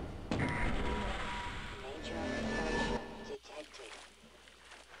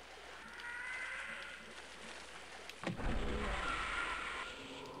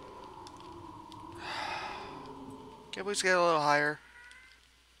 Can we just get a little higher?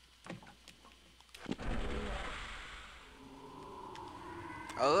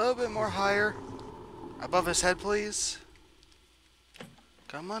 A little bit more higher. Above his head, please.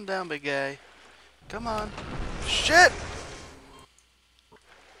 Come on down, big guy. Come on. Shit!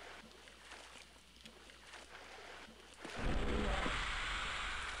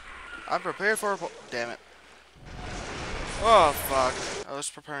 I'm prepared for a damn it. Oh, fuck. I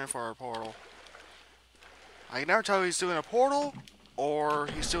was preparing for a portal. I can never tell if he's doing a portal or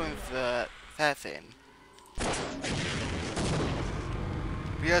he's doing that thing.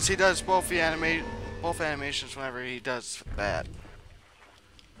 Because he does both animations whenever he does that.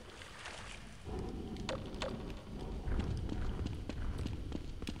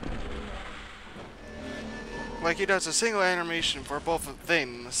 Like he does a single animation for both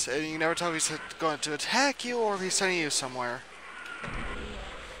things, and you can never tell if he's going to attack you or if he's sending you somewhere.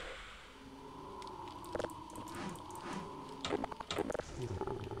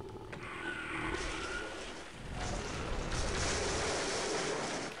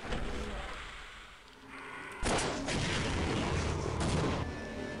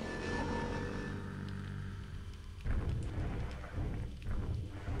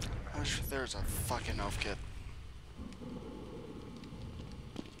 I wish there's a fucking elf kit.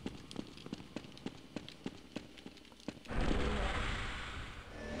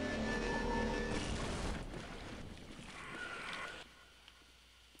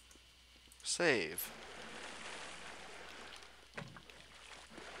 Save.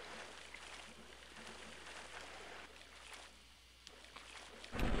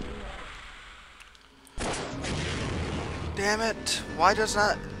 Damn it! Why does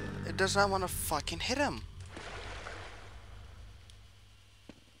not it does not want to fucking hit him?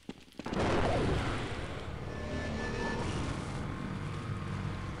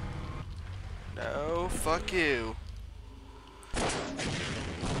 No, fuck you.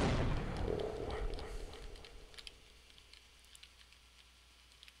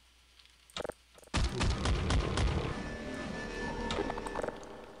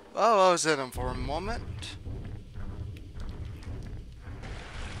 Oh, I was in him for a moment.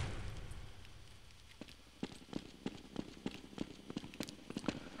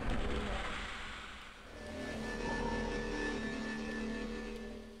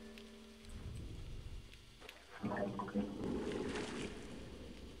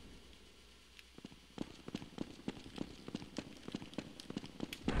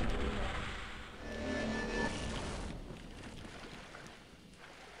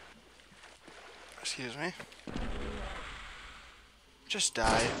 Excuse me. Just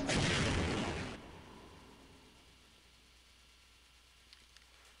die.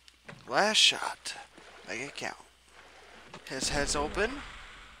 Last shot. Make it count. His head's open.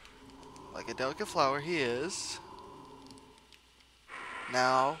 Like a delicate flower he is.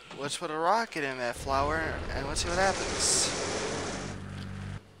 Now, let's put a rocket in that flower and let's see what happens.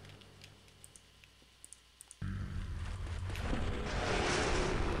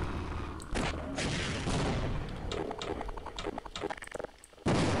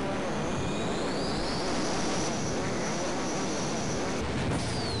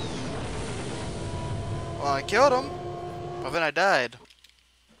 Well, I killed him, but then I died.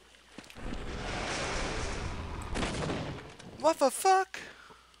 What the fuck?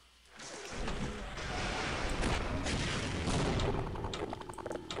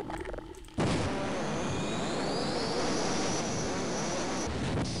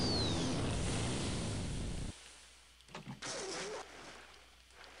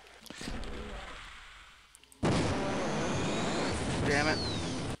 Damn it.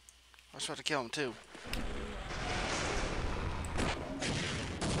 I was about to kill him too.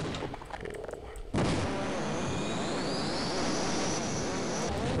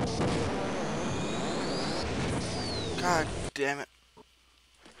 God damn it.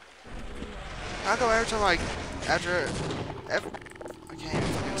 How come every time I can't even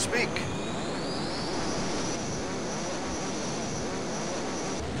fucking speak.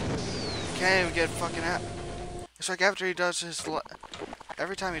 Can't even get fucking out. It's like after he does his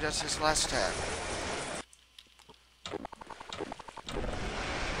every time he does his last attack.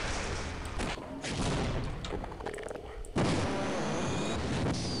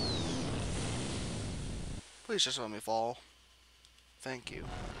 Please just let me fall. Thank you.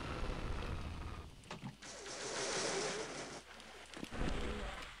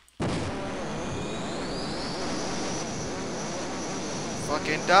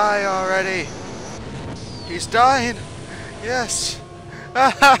 Fucking die already! He's dying! Yes!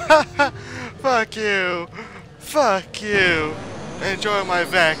 Fuck you! Fuck you! Enjoy my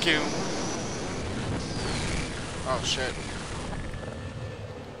vacuum! Oh shit.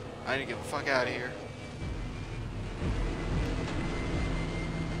 I need to get the fuck out of here.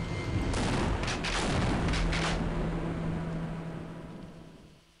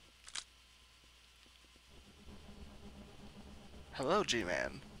 Hello,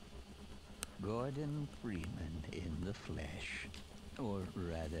 G-Man. Gordon Freeman in the flesh. Or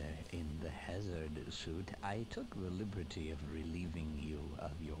rather, in the hazard suit, I took the liberty of relieving you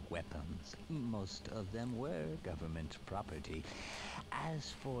of your weapons. Most of them were government property.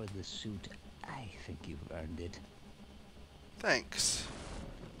 As for the suit, I think you've earned it. Thanks.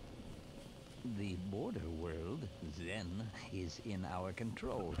 The border world, Zen, is in our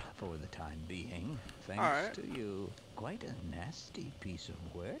control for the time being, thanks Alright. to you. Quite a nasty piece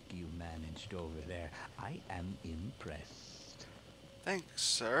of work you managed over there. I am impressed. Thanks,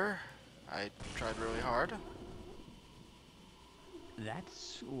 sir. I tried really hard.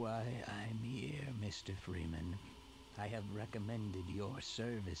 That's why I'm here, Mr. Freeman. I have recommended your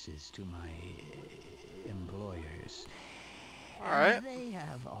services to my employers. Alright. And they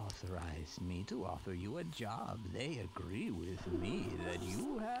have authorized me to offer you a job. They agree with me that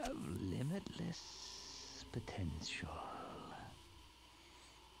you have limitless potential.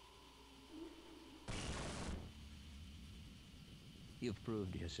 You've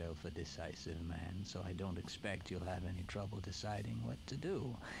proved yourself a decisive man, so I don't expect you'll have any trouble deciding what to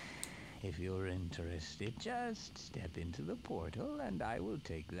do. If you're interested, just step into the portal, and I will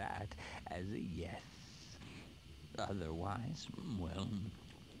take that as a yes. Otherwise, well,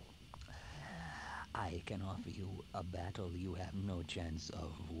 I can offer you a battle you have no chance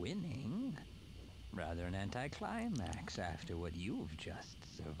of winning. Rather an anticlimax after what you've just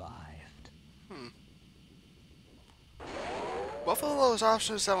survived. Both of those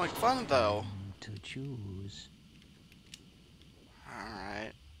options sound like fun, though. To choose.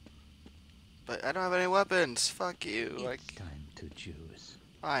 Alright. But I don't have any weapons. Fuck you. It's time to choose.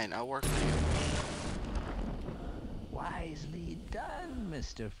 Fine, I'll work for you. Wisely done,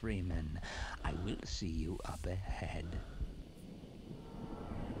 Mr. Freeman. I will see you up ahead.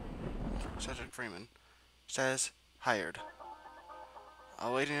 Cedric Freeman. Says, hired.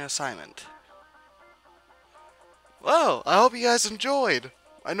 Awaiting assignment. Well, I hope you guys enjoyed.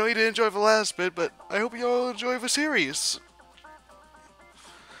 I know you didn't enjoy the last bit, but I hope you all enjoy the series.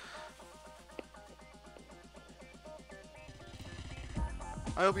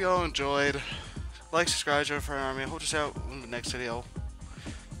 I hope you all enjoyed. Like, subscribe, join for an army. I hope to see you out in the next video.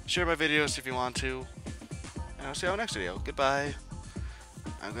 Share my videos if you want to. And I'll see you out in the next video. Goodbye.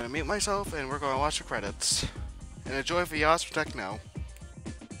 I'm going to mute myself and we're going to watch the credits. And enjoy the Yas Techno.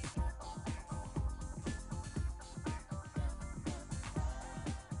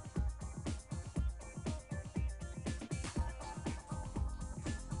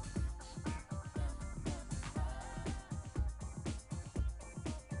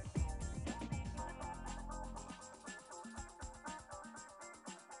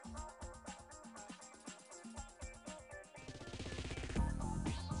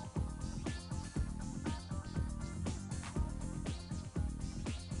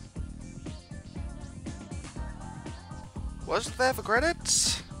 Was that for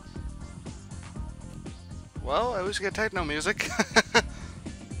credits? Well, I wish we get techno music.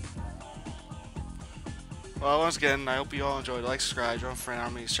 Well, once again, I hope you all enjoyed. Like, subscribe, join for an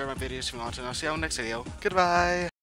army, share my videos if you want to, and I'll see you on the next video. Goodbye!